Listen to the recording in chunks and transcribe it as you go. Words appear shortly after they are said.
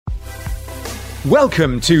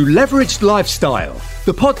Welcome to Leveraged Lifestyle,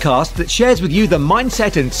 the podcast that shares with you the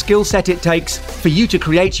mindset and skill set it takes for you to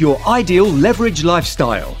create your ideal leveraged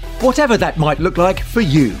lifestyle, whatever that might look like for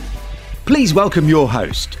you. Please welcome your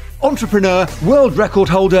host, entrepreneur, world record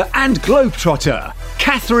holder and globetrotter,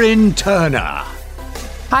 Catherine Turner.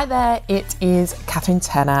 Hi there, it is Catherine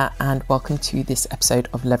Turner and welcome to this episode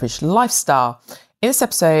of Leveraged Lifestyle. In this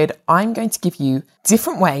episode, I'm going to give you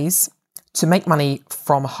different ways to make money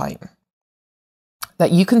from home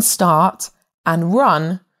that you can start and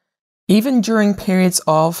run even during periods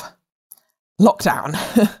of lockdown.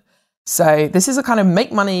 So this is a kind of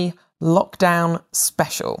make money lockdown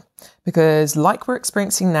special because like we're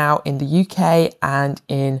experiencing now in the UK and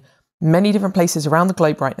in many different places around the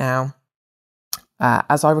globe right now,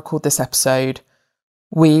 as I record this episode,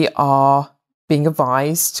 we are being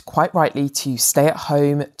advised quite rightly to stay at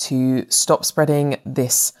home, to stop spreading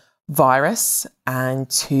this virus and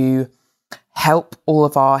to help all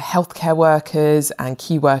of our healthcare workers and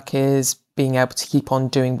key workers being able to keep on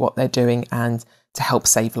doing what they're doing and to help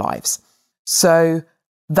save lives. So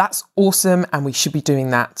that's awesome and we should be doing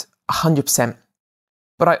that 100%.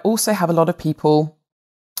 But I also have a lot of people,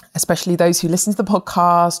 especially those who listen to the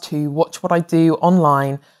podcast, who watch what I do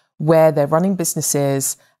online, where they're running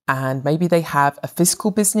businesses and maybe they have a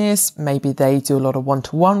physical business, maybe they do a lot of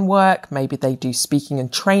one-to-one work, maybe they do speaking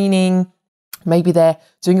and training, maybe they're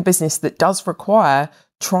doing a business that does require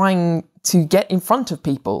trying to get in front of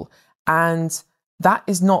people. And that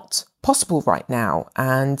is not possible right now.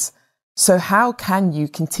 And so how can you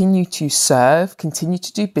continue to serve, continue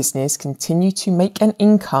to do business, continue to make an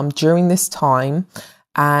income during this time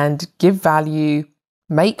and give value,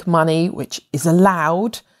 make money, which is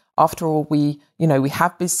allowed? After all, we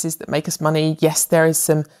have businesses that make us money. Yes, there is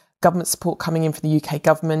some government support coming in from the UK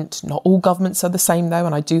government. Not all governments are the same though,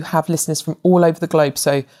 and I do have listeners from all over the globe.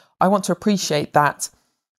 So I want to appreciate that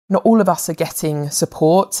not all of us are getting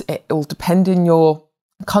support. It will depend in your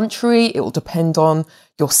country. It will depend on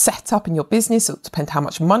your setup in your business. It will depend how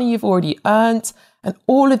much money you've already earned and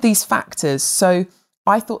all of these factors. So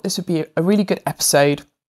I thought this would be a really good episode,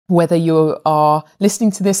 whether you are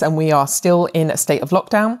listening to this and we are still in a state of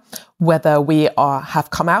lockdown, whether we have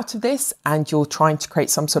come out of this and you're trying to create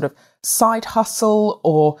some sort of side hustle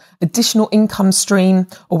or additional income stream,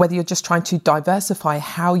 or whether you're just trying to diversify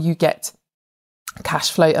how you get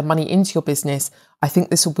cash flow and money into your business. I think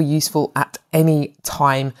this will be useful at any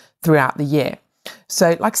time throughout the year.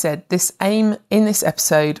 So like I said, this aim in this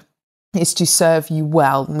episode is to serve you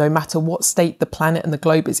well, no matter what state the planet and the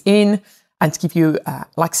globe is in, and to give you,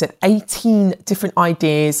 like I said, 18 different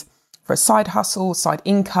ideas for a side hustle, side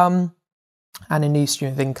income, and a new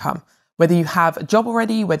stream of income. Whether you have a job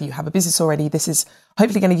already, whether you have a business already, this is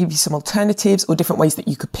hopefully going to give you some alternatives or different ways that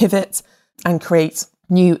you could pivot and create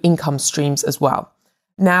new income streams as well.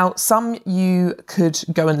 Now, some you could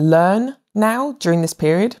go and learn now during this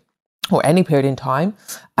period or any period in time,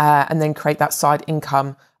 and then create that side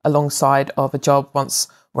income alongside of a job once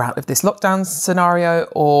we're out of this lockdown scenario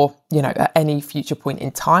or, at any future point in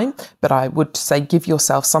time. But I would say give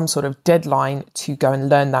yourself some sort of deadline to go and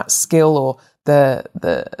learn that skill or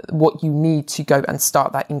the what you need to go and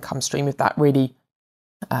start that income stream if that really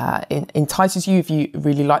entices you, if you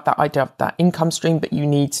really like that idea of that income stream, but you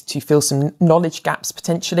need to fill some knowledge gaps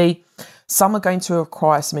potentially. Some are going to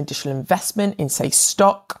require some additional investment in, say,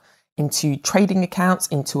 stock, into trading accounts,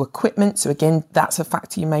 into equipment. So again, that's a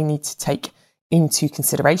factor you may need to take into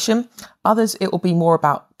consideration. Others, it will be more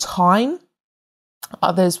about time.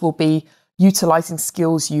 Others will be utilizing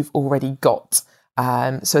skills you've already got.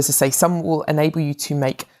 So as I say, some will enable you to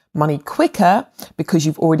make money quicker because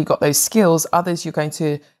you've already got those skills. Others, you're going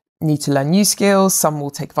to need to learn new skills. Some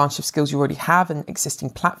will take advantage of skills you already have and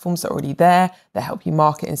existing platforms that are already there that help you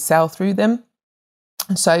market and sell through them.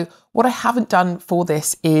 And so what I haven't done for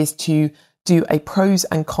this is to do a pros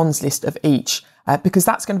and cons list of each, because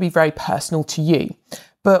that's going to be very personal to you.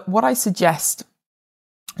 But what I suggest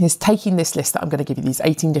is taking this list that I'm going to give you, these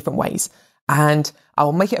 18 different ways, and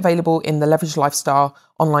I'll make it available in the Leveraged Lifestyle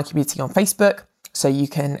online community on Facebook. So you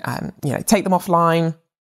can, take them offline,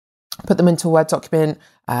 put them into a Word document,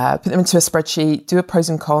 put them into a spreadsheet, do a pros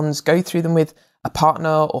and cons, go through them with a partner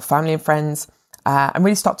or family and friends, and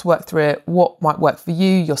really start to work through it, what might work for you,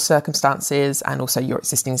 your circumstances, and also your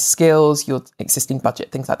existing skills, your existing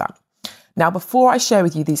budget, things like that. Now, before I share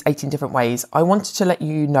with you these 18 different ways, I wanted to let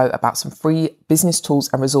you know about some free business tools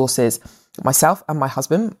and resources myself and my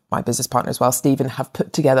husband, my business partner as well, Stephen, have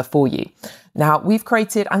put together for you. Now, we've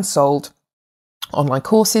created and sold online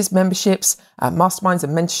courses, memberships, masterminds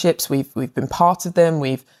and mentorships. We've been part of them.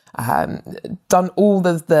 We've done all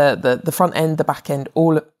the front end, the back end,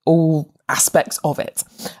 all aspects of it.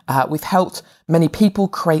 We've helped many people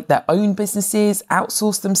create their own businesses,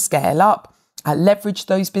 outsource them, scale up, leverage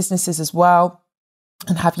those businesses as well,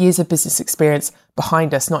 and have years of business experience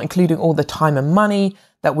behind us, not including all the time and money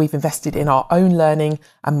that we've invested in our own learning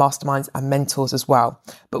and masterminds and mentors as well.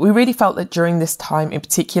 But we really felt that during this time in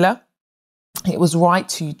particular, it was right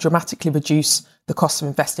to dramatically reduce the cost of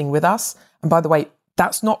investing with us. And by the way,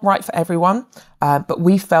 that's not right for everyone, but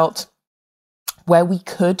we felt where we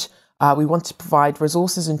could, we want to provide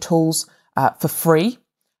resources and tools for free,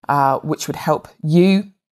 which would help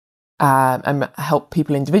you and help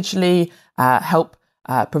people individually, help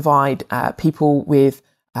provide people with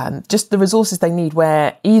just the resources they need,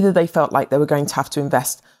 where either they felt like they were going to have to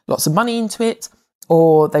invest lots of money into it,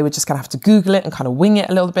 or they were just going to have to Google it and kind of wing it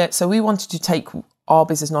a little bit. So we wanted to take our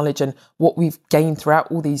business knowledge and what we've gained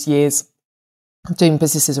throughout all these years doing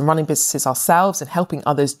businesses and running businesses ourselves and helping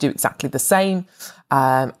others do exactly the same,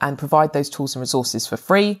 and provide those tools and resources for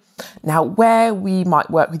free. Now, where we might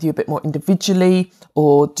work with you a bit more individually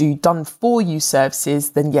or do done for you services,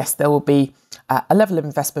 then yes, there will be a level of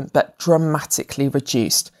investment, but dramatically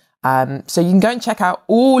reduced. So you can go and check out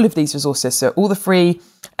all of these resources. So all the free,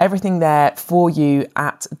 everything there for you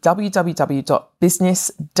at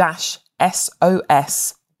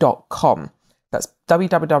www.business-sos.com. That's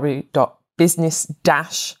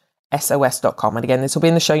www.business-sos.com. And again, this will be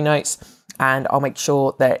in the show notes, and I'll make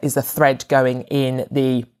sure there is a thread going in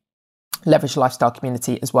the Leverage Lifestyle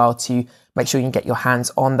community as well to make sure you can get your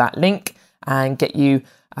hands on that link and get you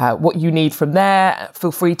what you need from there.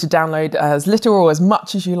 Feel free to download as little or as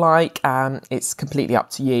much as you like. It's completely up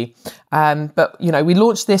to you. But, you know, we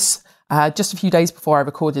launched this just a few days before I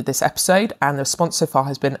recorded this episode, and the response so far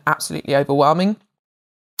has been absolutely overwhelming.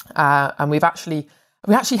 And we actually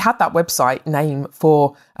had that website name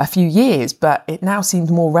for a few years, but it now seems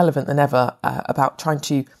more relevant than ever about trying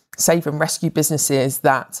to save and rescue businesses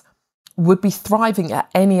that would be thriving at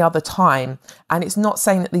any other time. And it's not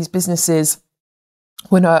saying that these businesses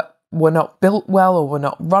were not built well or were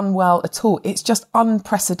not run well at all. It's just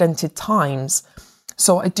unprecedented times.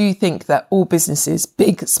 So I do think that all businesses,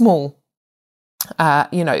 big, small,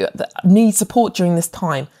 need support during this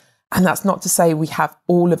time. And that's not to say we have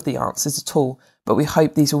all of the answers at all, but we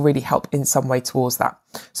hope these will really help in some way towards that.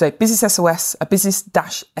 So Business SOS,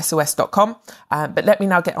 business-sos.com. But let me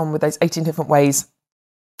now get on with those 18 different ways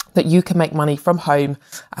that you can make money from home.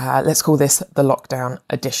 Let's call this the lockdown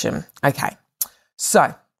edition. Okay.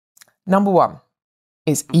 So number one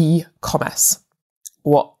is e-commerce.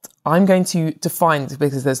 What I'm going to define,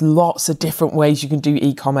 because there's lots of different ways you can do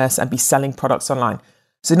e-commerce and be selling products online.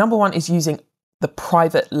 So number one is using the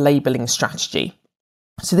private labeling strategy.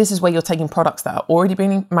 So this is where you're taking products that are already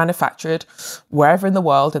being manufactured wherever in the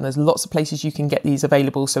world, and there's lots of places you can get these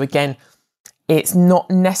available. So again, it's not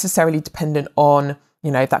necessarily dependent on,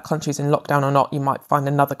 if that country is in lockdown or not. You might find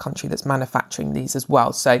another country that's manufacturing these as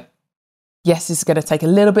well. So yes, this is going to take a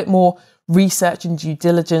little bit more research and due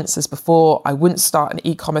diligence as before. I wouldn't start an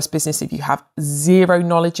e-commerce business if you have zero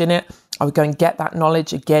knowledge in it. I would go and get that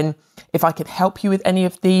knowledge. Again, if I could help you with any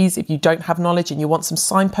of these, if you don't have knowledge and you want some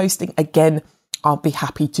signposting, again, I'll be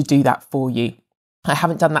happy to do that for you. I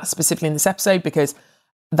haven't done that specifically in this episode because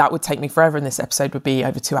that would take me forever, and this episode would be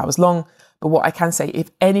over 2 hours long. But what I can say, if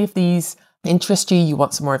any of these interest you, you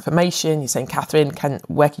want some more information, you're saying, Catherine,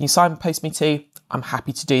 where can you signpost me to? I'm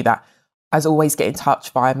happy to do that. As always, get in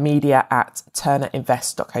touch via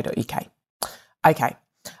media@turnerinvest.co.uk. Okay.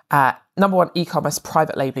 Number one, e-commerce,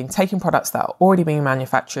 private labeling, taking products that are already being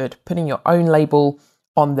manufactured, putting your own label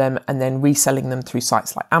on them, and then reselling them through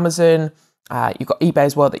sites like Amazon. You've got eBay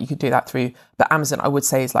as well that you could do that through. But Amazon, I would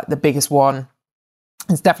say, is like the biggest one.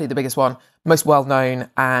 It's definitely the biggest one, most well-known,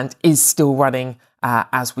 and is still running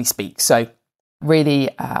as we speak. So really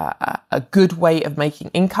a good way of making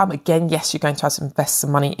income. Again, yes, you're going to have to invest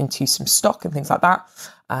some money into some stock and things like that.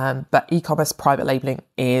 But e-commerce private labeling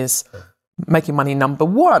is making money number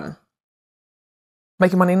one.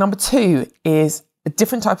 Making money number two is a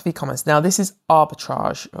different type of e-commerce. Now, this is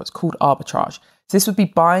arbitrage, or it's called arbitrage. So this would be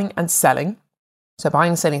buying and selling. So buying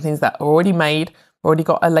and selling things that are already made, already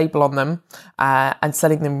got a label on them, and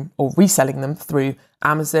selling them or reselling them through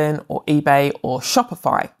Amazon or eBay or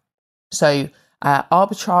Shopify. So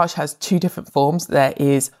arbitrage has two different forms. There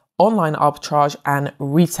is online arbitrage and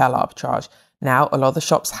retail arbitrage. Now, a lot of the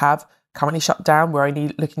shops have currently shut down. We're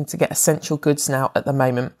only looking to get essential goods now at the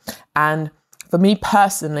moment. And for me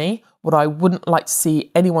personally, what I wouldn't like to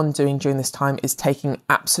see anyone doing during this time is taking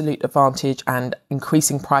absolute advantage and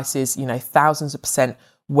increasing prices, thousands of %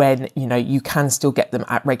 when, you can still get them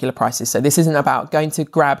at regular prices. So this isn't about going to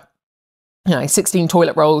grab 16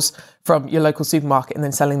 toilet rolls from your local supermarket and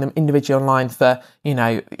then selling them individually online for,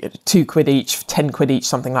 £2 each, 10 quid each,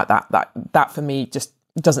 something like that. That for me just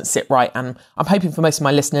doesn't sit right. And I'm hoping for most of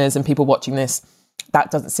my listeners and people watching this,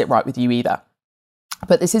 that doesn't sit right with you either.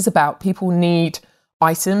 But this is about people need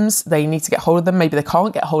items. They need to get hold of them. Maybe they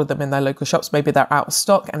can't get hold of them in their local shops. Maybe they're out of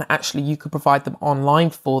stock and actually you could provide them online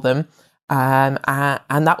for them. And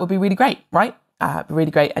that would be really great, right?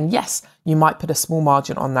 Really great. And yes, you might put a small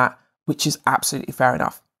margin on that, which is absolutely fair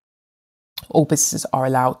enough. All businesses are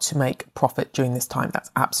allowed to make profit during this time. That's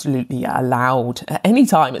absolutely allowed. At any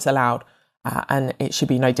time it's allowed, and it should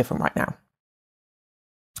be no different right now.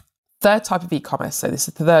 Third type of e-commerce, so this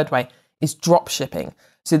is the third way, is drop shipping.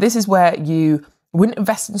 So this is where you wouldn't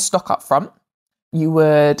invest in stock up front. You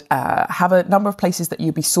would have a number of places that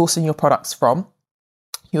you'd be sourcing your products from.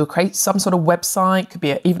 You'll create some sort of website, could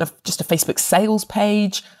be just a Facebook sales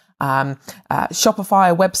page,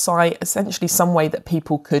 Shopify, a website, essentially some way that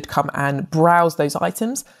people could come and browse those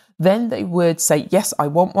items. Then they would say, yes, I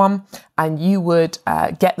want one. And you would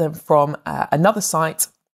get them from another site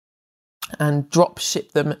and drop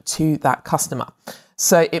ship them to that customer.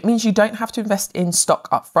 So it means you don't have to invest in stock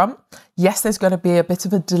up front. Yes, there's going to be a bit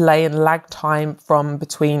of a delay and lag time from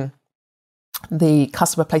between the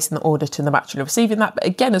customer placing the order to them actually receiving that. But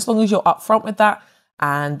again, as long as you're upfront with that,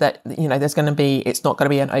 and that, it's not going to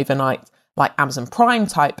be an overnight like Amazon Prime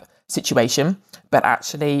type situation, but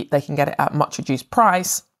actually they can get it at much reduced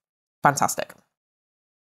price. Fantastic.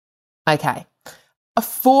 Okay. A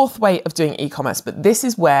fourth way of doing e-commerce, but this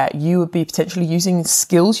is where you would be potentially using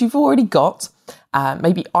skills you've already got,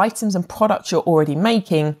 maybe items and products you're already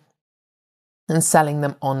making and selling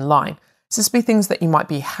them online. So this would be things that you might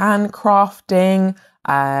be handcrafting,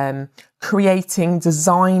 creating,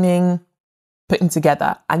 designing, putting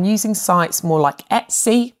together, and using sites more like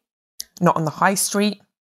Etsy, not on the high street.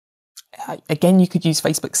 Again, you could use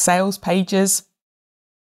Facebook sales pages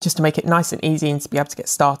just to make it nice and easy and to be able to get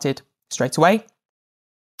started straight away.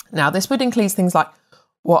 Now, this would include things like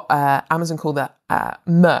what Amazon call the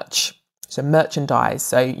merch, so merchandise.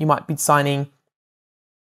 So you might be designing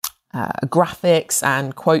graphics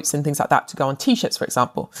and quotes and things like that to go on t-shirts, for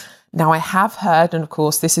example. Now, I have heard, and of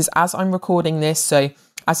course, this is as I'm recording this, so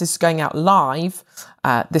as this is going out live,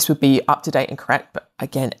 this would be up to date and correct. But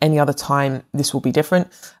again, any other time, this will be different.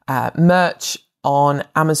 Merch on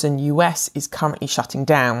Amazon US is currently shutting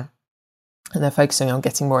down, and they're focusing on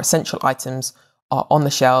getting more essential items on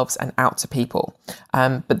the shelves and out to people.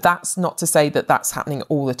 But that's not to say that that's happening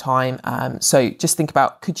all the time. So just think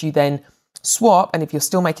about, could you then swap? And if you're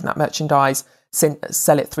still making that merchandise,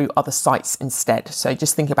 sell it through other sites instead. So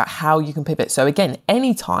just think about how you can pivot. So again,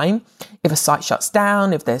 anytime, if a site shuts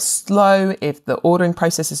down, if they're slow, if the ordering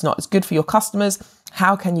process is not as good for your customers,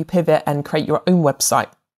 how can you pivot and create your own website?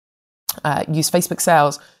 Use Facebook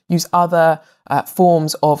sales, use other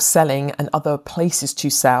forms of selling and other places to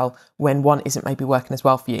sell when one isn't maybe working as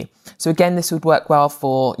well for you. So again, this would work well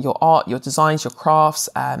for your art, your designs, your crafts.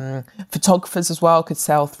 Photographers as well could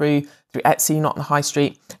sell through Etsy, not on the high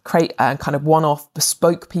street. Create kind of one-off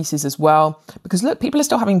bespoke pieces as well. Because look, people are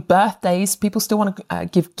still having birthdays. People still want to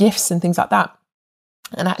give gifts and things like that.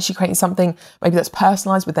 And actually creating something maybe that's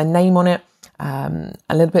personalized with their name on it, a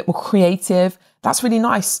little bit more creative. That's really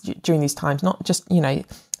nice during these times, not just,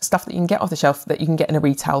 stuff that you can get off the shelf that you can get in a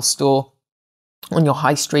retail store, on your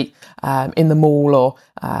high street, in the mall, or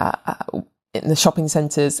in the shopping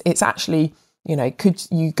centres. It's actually, could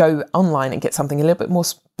you go online and get something a little bit more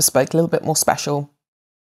bespoke, a little bit more special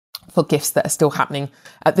for gifts that are still happening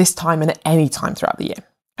at this time and at any time throughout the year?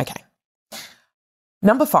 Okay.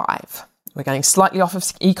 Number 5. We're going slightly off of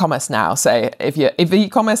e-commerce now. So if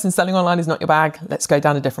e-commerce and selling online is not your bag, let's go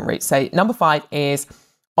down a different route. So number 5 is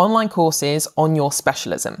online courses on your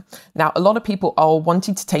specialism. Now, a lot of people are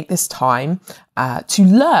wanting to take this time to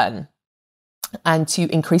learn and to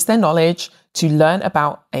increase their knowledge, to learn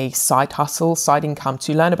about a side hustle, side income,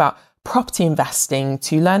 to learn about property investing,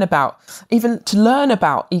 to learn about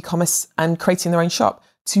e-commerce and creating their own shop,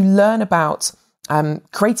 to learn about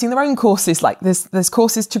creating their own courses. Like there's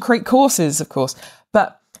courses to create courses, of course,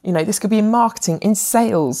 but this could be in marketing, in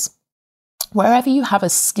sales, wherever you have a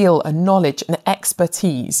skill, a knowledge, an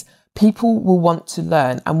expertise. People will want to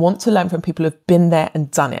learn and want to learn from people who've been there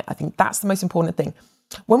and done it. I think that's the most important thing.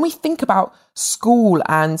 When we think about school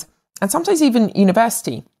and sometimes even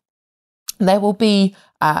university, there will be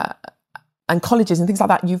and colleges and things like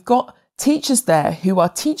that. You've got teachers there who are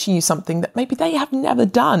teaching you something that maybe they have never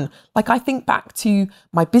done. Like I think back to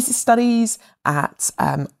my business studies at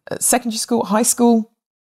secondary school, high school,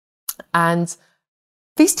 and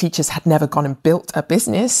these teachers had never gone and built a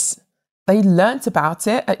business. they learnt about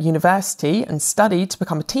it at university and studied to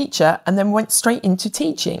become a teacher and then went straight into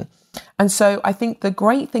teaching. And so I think the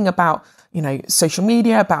great thing about, social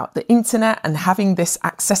media, about the internet and having this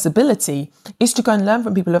accessibility is to go and learn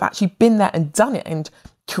from people who have actually been there and done it and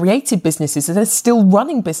created businesses, and they're still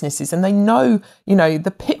running businesses, and they know,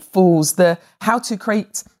 the pitfalls, the how to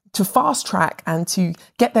create, to fast track and to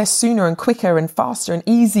get there sooner and quicker and faster and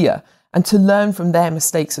easier, and to learn from their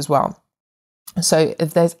mistakes as well. So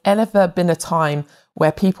if there's ever been a time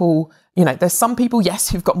where people, there's some people, yes,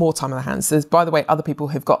 who've got more time on their hands. There's, by the way, other people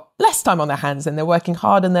who've got less time on their hands and they're working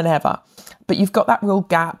harder than ever. But you've got that real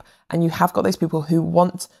gap, and you have got those people who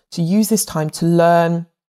want to use this time to learn,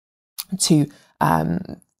 to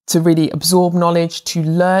really absorb knowledge, to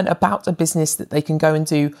learn about a business that they can go and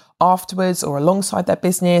do afterwards or alongside their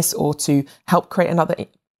business, or to help create another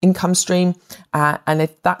income stream. And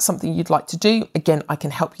if that's something you'd like to do, again, I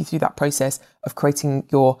can help you through that process of creating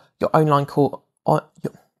your online course.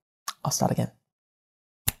 I'll start again.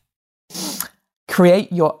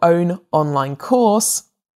 Create your own online course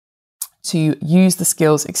to use the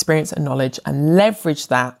skills, experience and knowledge and leverage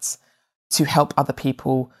that to help other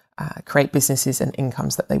people create businesses and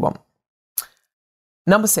incomes that they want.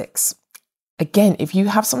 Number 6, again, if you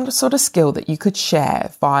have some sort of skill that you could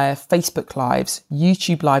share via Facebook Lives,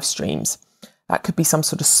 YouTube live streams, that could be some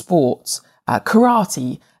sort of sports,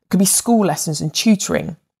 karate, could be school lessons and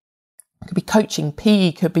tutoring, could be coaching,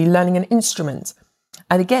 PE, could be learning an instrument.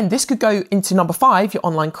 And again, this could go into number 5, your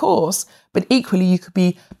online course, but equally you could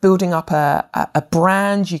be building up a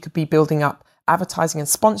brand, you could be building up advertising and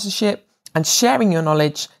sponsorship, and sharing your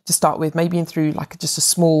knowledge to start with, maybe in through like just a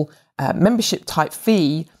small membership type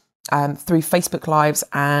fee through Facebook Lives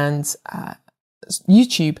and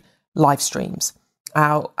YouTube live streams.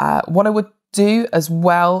 What I would do as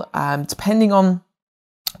well, depending on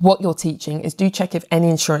what you're teaching, is do check if any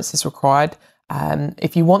insurance is required.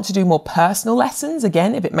 If you want to do more personal lessons,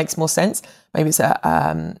 again, if it makes more sense, maybe it's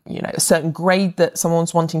a certain grade that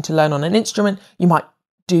someone's wanting to learn on an instrument, you might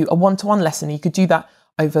do a one-to-one lesson. You could do that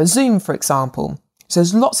over Zoom, for example. So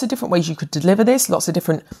there's lots of different ways you could deliver this, lots of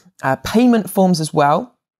different payment forms as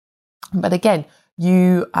well. But again,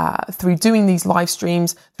 you, through doing these live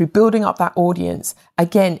streams, through building up that audience,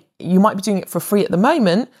 again, you might be doing it for free at the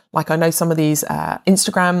moment. Like I know some of these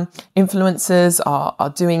Instagram influencers are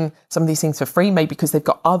doing some of these things for free, maybe because they've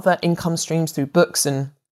got other income streams through books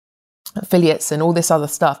and affiliates and all this other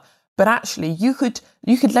stuff. But actually, you could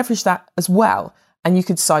leverage that as well. And you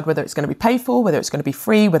could decide whether it's going to be paid for, whether it's going to be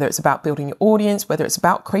free, whether it's about building your audience, whether it's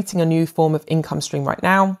about creating a new form of income stream right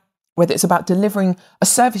now, whether it's about delivering a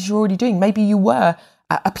service you're already doing. Maybe you were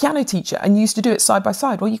a piano teacher and you used to do it side by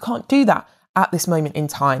side. Well, you can't do that at this moment in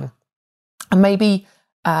time. And maybe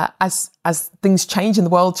as things change and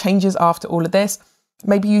the world changes after all of this,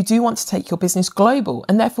 maybe you do want to take your business global,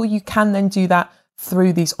 and therefore you can then do that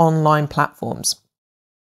through these online platforms.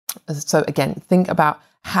 So again, think about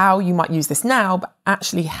how you might use this now, but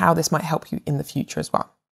actually how this might help you in the future as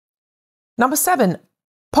well. Number 7,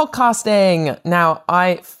 podcasting. Now,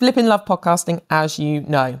 I flipping love podcasting, as you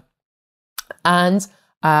know. And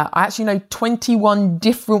I actually know 21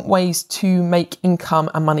 different ways to make income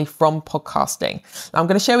and money from podcasting. Now, I'm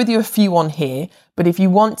going to share with you a few on here, but if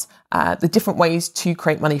you want the different ways to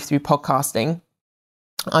create money through podcasting,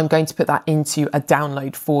 I'm going to put that into a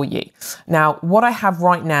download for you. Now, what I have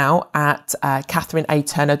right now at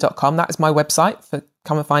catherineaturner.com, that is my website for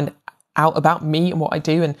come and find out about me and what I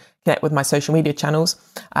do and connect with my social media channels.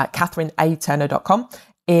 catherineaturner.com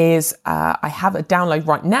is I have a download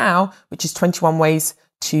right now, which is 21 ways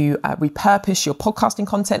to repurpose your podcasting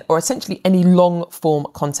content, or essentially any long form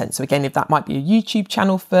content. So again, if that might be a YouTube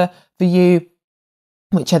channel for you,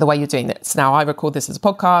 whichever way you're doing this. Now, I record this as a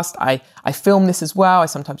podcast. I film this as well. I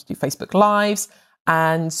sometimes do Facebook Lives.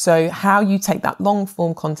 And so how you take that long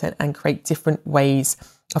form content and create different ways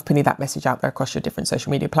of putting that message out there across your different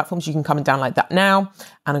social media platforms, you can come and download that now.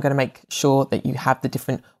 And I'm going to make sure that you have the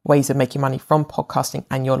different ways of making money from podcasting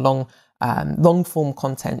and your long form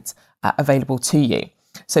content available to you.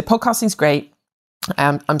 So podcasting is great.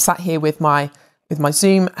 I'm sat here with my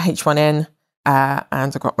Zoom H1N. And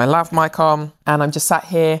I've got my lav mic on, and I'm just sat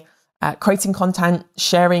here creating content,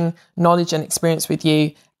 sharing knowledge and experience with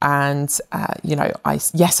you. And, I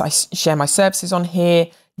share my services on here.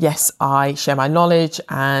 Yes, I share my knowledge.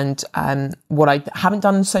 And what I haven't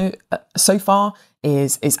done so far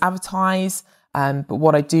is advertise. But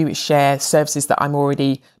what I do is share services that I'm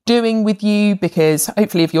already doing with you, because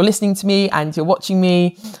hopefully if you're listening to me and you're watching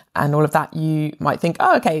me and all of that, you might think,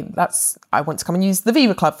 oh, okay, I want to come and use the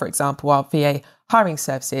Viva Club, for example, our VA hiring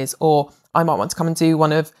services, or I might want to come and do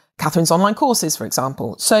one of Catherine's online courses, for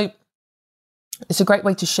example. So It's a great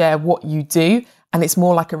way to share what you do. And it's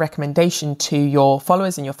more like a recommendation to your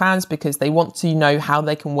followers and your fans because they want to know how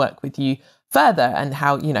they can work with you further and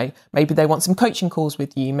how, maybe they want some coaching calls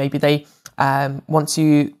with you. Maybe they want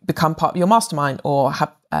to become part of your mastermind or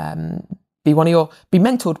have be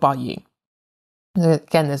mentored by you.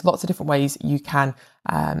 Again, there's lots of different ways you can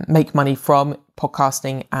make money from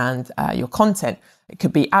podcasting and your content. It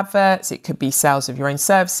could be adverts, it could be sales of your own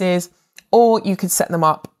services, or you could set them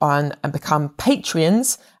up on and become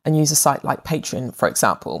Patreons and use a site like Patreon, for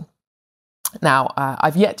example. Now,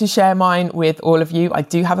 I've yet to share mine with all of you. I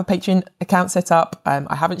do have a Patreon account set up.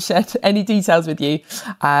 I haven't shared any details with you,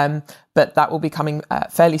 but that will be coming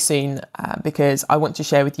fairly soon because I want to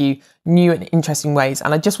share with you new and interesting ways.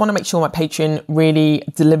 And I just want to make sure my Patreon really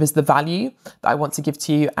delivers the value that I want to give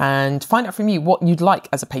to you and find out from you what you'd like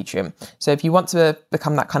as a Patreon. So if you want to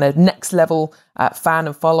become that kind of next level fan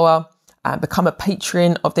and follower, become a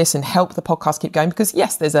patron of this and help the podcast keep going, because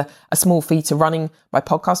yes, there's a small fee to running my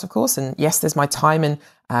podcast, of course, and yes, there's my time and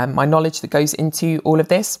my knowledge that goes into all of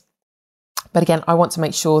this. But again, I want to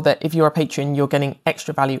make sure that if you're a patron, you're getting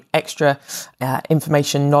extra value, extra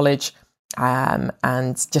information, knowledge,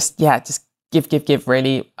 and just give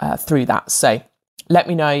really through that. So let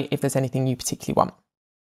me know if there's anything you particularly want.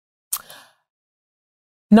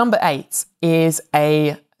 Number 8 is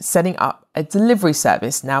setting up a delivery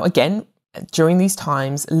service. Now, again, during these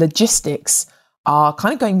times, logistics are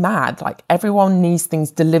kind of going mad. Like everyone needs things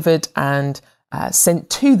delivered and sent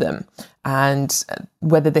to them. And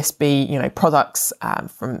whether this be, products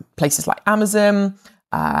from places like Amazon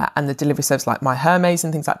and the delivery service like My Hermes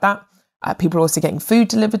and things like that. People are also getting food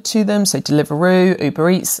delivered to them. So Deliveroo, Uber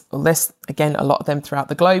Eats, all this, again, a lot of them throughout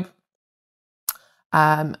the globe.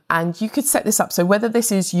 And you could set this up. So whether this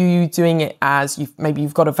is you doing it as maybe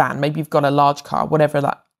you've got a van, maybe you've got a large car, whatever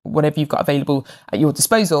you've got available at your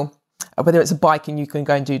disposal, whether it's a bike and you can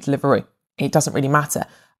go and do Deliveroo, it doesn't really matter.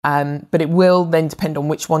 But it will then depend on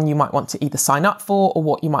which one you might want to either sign up for or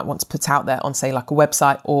what you might want to put out there on, say, like a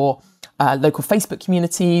website or local Facebook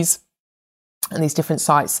communities and these different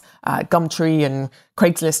sites, Gumtree and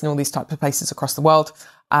Craigslist and all these types of places across the world,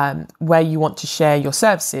 where you want to share your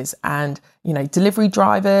services. And, delivery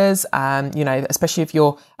drivers, especially if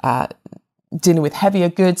you're dealing with heavier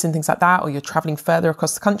goods and things like that, or you're traveling further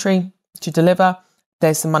across the country to deliver,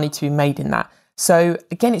 there's some money to be made in that. So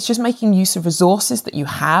again, it's just making use of resources that you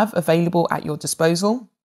have available at your disposal.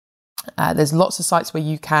 There's lots of sites where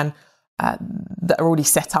you can, that are already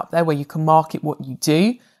set up there, where you can market what you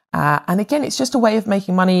do. And again, it's just a way of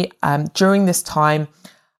making money during this time,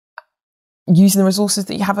 using the resources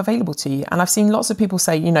that you have available to you. And I've seen lots of people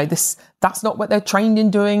say, that's not what they're trained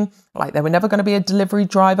in doing. Like they were never going to be a delivery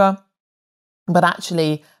driver, but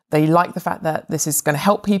actually they like the fact that this is going to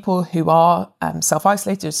help people who are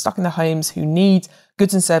self-isolated, stuck in their homes, who need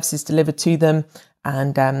goods and services delivered to them.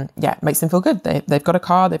 And it makes them feel good. They've got a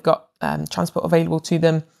car, they've got transport available to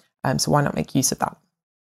them. So why not make use of that?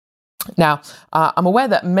 Now, I'm aware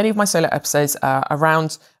that many of my solo episodes are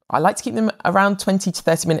I like to keep them around 20 to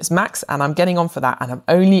 30 minutes max, and I'm getting on for that, and I'm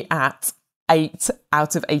only at 8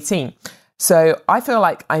 out of 18. So I feel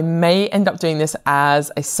like I may end up doing this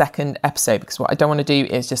as a second episode, because what I don't want to do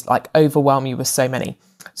is just like overwhelm you with so many.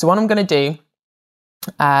 So what I'm going to do,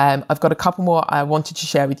 I've got a couple more I wanted to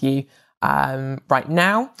share with you right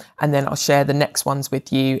now, and then I'll share the next ones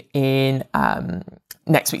with you in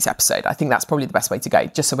next week's episode. I think that's probably the best way to go,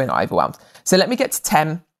 just so we're not overwhelmed. So let me get to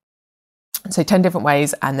 10. So 10 different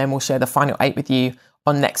ways, and then we'll share the final 8 with you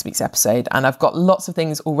on next week's episode. And I've got lots of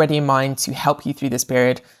things already in mind to help you through this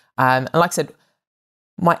period. And like I said,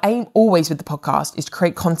 my aim always with the podcast is to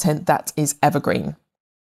create content that is evergreen.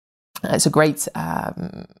 It's a great,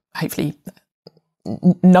 hopefully,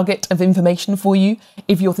 nugget of information for you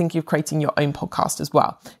if you're thinking of creating your own podcast as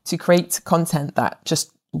well, to create content that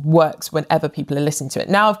just works whenever people are listening to it.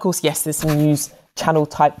 Now, of course, yes, there's some news channel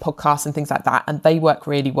type podcasts and things like that, and they work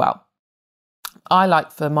really well. I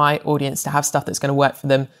like for my audience to have stuff that's going to work for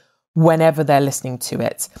them whenever they're listening to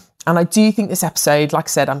it. And I do think this episode, like I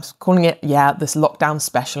said, I'm calling it, this lockdown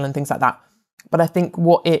special and things like that. But I think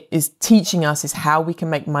what it is teaching us is how we can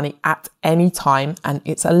make money at any time. And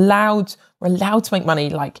we're allowed to make money.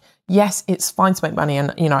 Like, yes, it's fine to make money.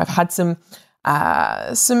 And, I've had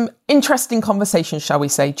some interesting conversations, shall we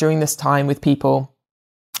say, during this time with people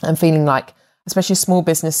and feeling like, especially small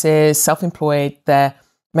businesses, self-employed, they're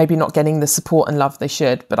maybe not getting the support and love they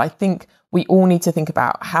should. But I think we all need to think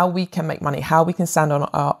about how we can make money, how we can stand on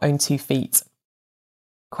our own 2 feet,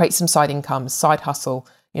 create some side income, side hustle,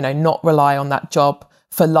 not rely on that job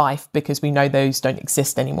for life, because we know those don't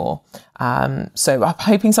exist anymore. So I'm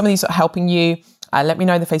hoping some of these are helping you. Let me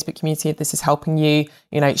know in the Facebook community if this is helping you.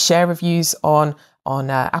 Share reviews on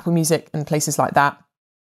Apple Music and places like that.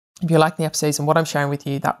 If you're liking the episodes and what I'm sharing with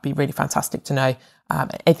you, that'd be really fantastic to know.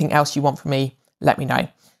 Anything else you want from me, let me know.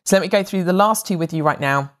 So let me go through the last 2 with you right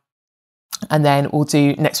now. And then we'll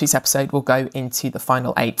do next week's episode. We'll go into the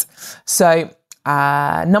final 8. So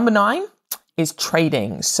number 9 is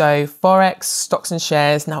trading. So Forex, stocks and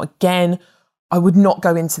shares. Now, again, I would not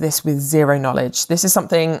go into this with zero knowledge. This is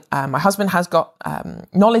something my husband has got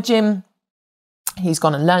knowledge in. He's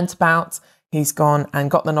gone and learnt about. He's gone and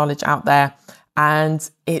got the knowledge out there. And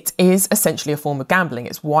it is essentially a form of gambling.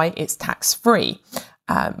 It's why it's tax-free.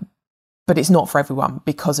 But it's not for everyone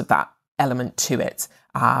because of that element to it.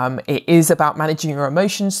 It is about managing your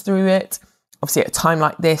emotions through it. Obviously, at a time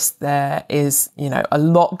like this, there is, a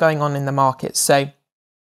lot going on in the market. So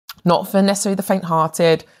not for necessarily the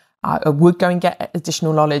faint-hearted. I would go and get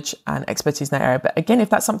additional knowledge and expertise in that area. But again, if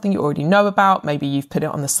that's something you already know about, maybe you've put it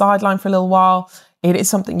on the sideline for a little while, it is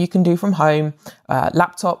something you can do from home,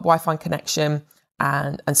 laptop, Wi-Fi connection,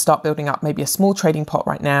 and start building up maybe a small trading pot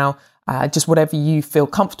right now, just whatever you feel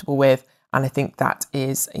comfortable with. And I think that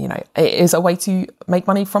is, it is a way to make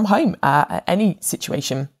money from home at any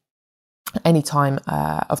situation, any time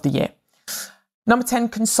of the year. Number 10,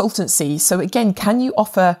 consultancy. So again, can you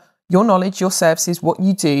offer your knowledge, your services, what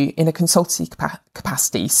you do in a consultancy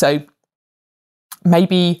capacity? So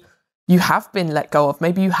maybe you have been let go of,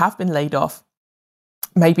 maybe you have been laid off,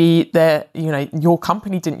 maybe your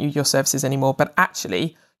company didn't use your services anymore, but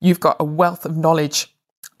actually you've got a wealth of knowledge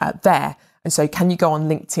there. And so can you go on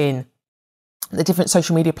LinkedIn, the different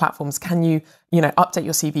social media platforms? Can you, update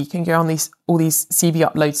your CV? Can you go on all these CV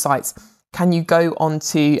upload sites? Can you go on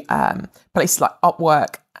to places like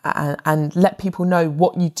Upwork and let people know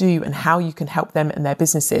what you do and how you can help them and their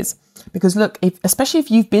businesses? Because look, especially if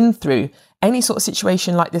you've been through any sort of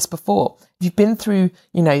situation like this before, if you've been through,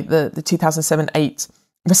 the 2007-8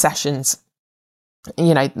 recessions,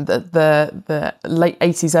 the late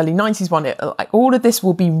 80s, early 90s one, all of this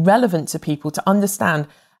will be relevant to people to understand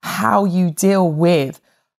how you deal with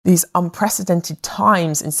these unprecedented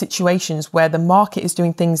times and situations where the market is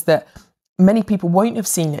doing things that many people won't have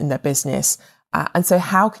seen in their business. And so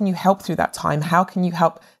how can you help through that time? How can you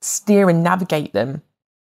help steer and navigate them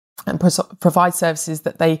and provide services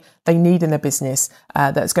that they need in their business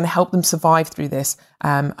that's going to help them survive through this,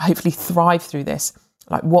 hopefully thrive through this?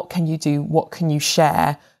 Like, what can you do? What can you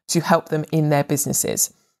share to help them in their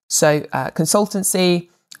businesses? So consultancy,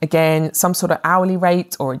 again, some sort of hourly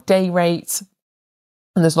rate or a day rate.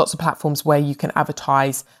 And there's lots of platforms where you can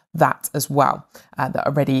advertise that as well that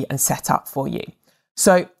are ready and set up for you.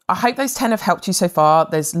 So I hope those 10 have helped you so far.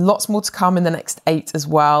 There's lots more to come in the next 8 as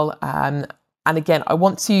well. And again, I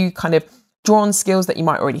want to kind of draw on skills that you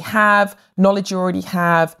might already have, knowledge you already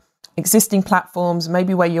have, existing platforms,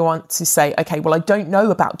 maybe where you want to say, okay, well, I don't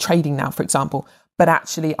know about trading now, for example, but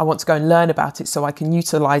actually I want to go and learn about it so I can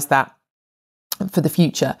utilize that for the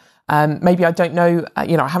future. Maybe I don't know, I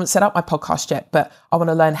haven't set up my podcast yet, but I want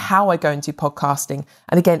to learn how I go and do podcasting.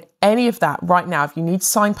 And again, any of that right now, if you need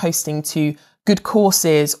signposting to good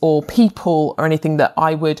courses or people or anything that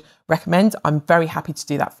I would recommend, I'm very happy to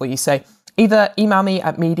do that for you. So either email me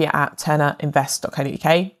at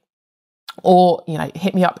media@turnerinvest.co.uk or,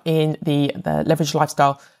 hit me up in the Leverage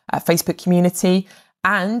Lifestyle Facebook community.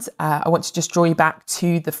 And I want to just draw you back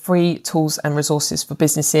to the free tools and resources for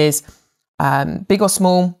businesses, big or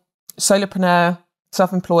small, solopreneur,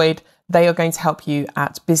 self-employed. They are going to help you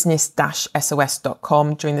at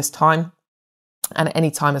business-sos.com during this time and at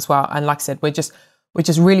any time as well. And like I said, we're just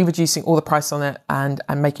really reducing all the price on it and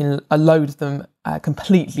making a load of them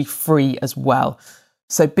completely free as well.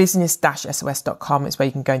 So business-sos.com is where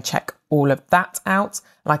you can go and check all of that out.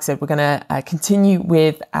 Like I said, we're going to continue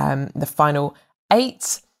with the final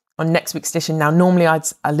 8 on next week's edition. Now, normally I'd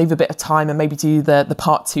leave a bit of time and maybe do the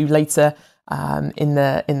part 2 later in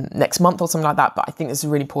next month or something like that. But I think this is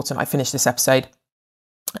really important. I finish this episode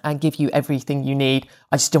and give you everything you need.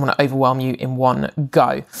 I just don't want to overwhelm you in one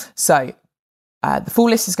go. So the full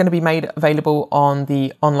list is going to be made available on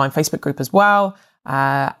the online Facebook group as well.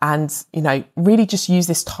 And, really just use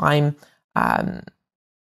this time to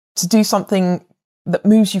do something that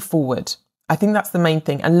moves you forward. I think that's the main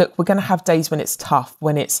thing. And look, we're going to have days when it's tough,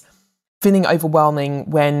 when it's feeling overwhelming,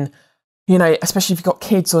 when, especially if you've got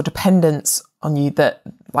kids or dependents on you that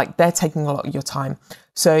like they're taking a lot of your time.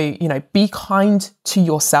 So, be kind to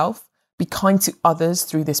yourself, be kind to others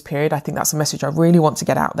through this period. I think that's a message I really want to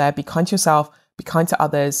get out there. Be kind to yourself, be kind to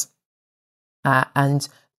others. And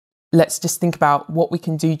let's just think about what we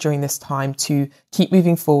can do during this time to keep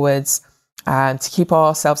moving forwards and to keep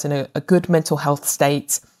ourselves in a good mental health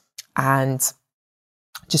state and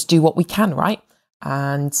just do what we can, right?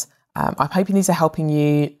 And I'm hoping these are helping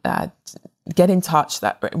you. Get in touch.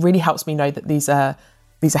 That really helps me know that these are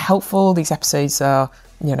helpful. These episodes are,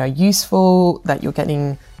 useful, that you're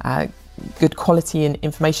getting good quality and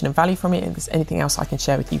information and value from it. And if there's anything else I can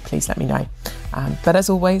share with you, please let me know. But as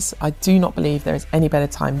always, I do not believe there is any better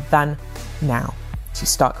time than now to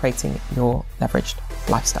start creating your leveraged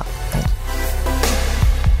lifestyle.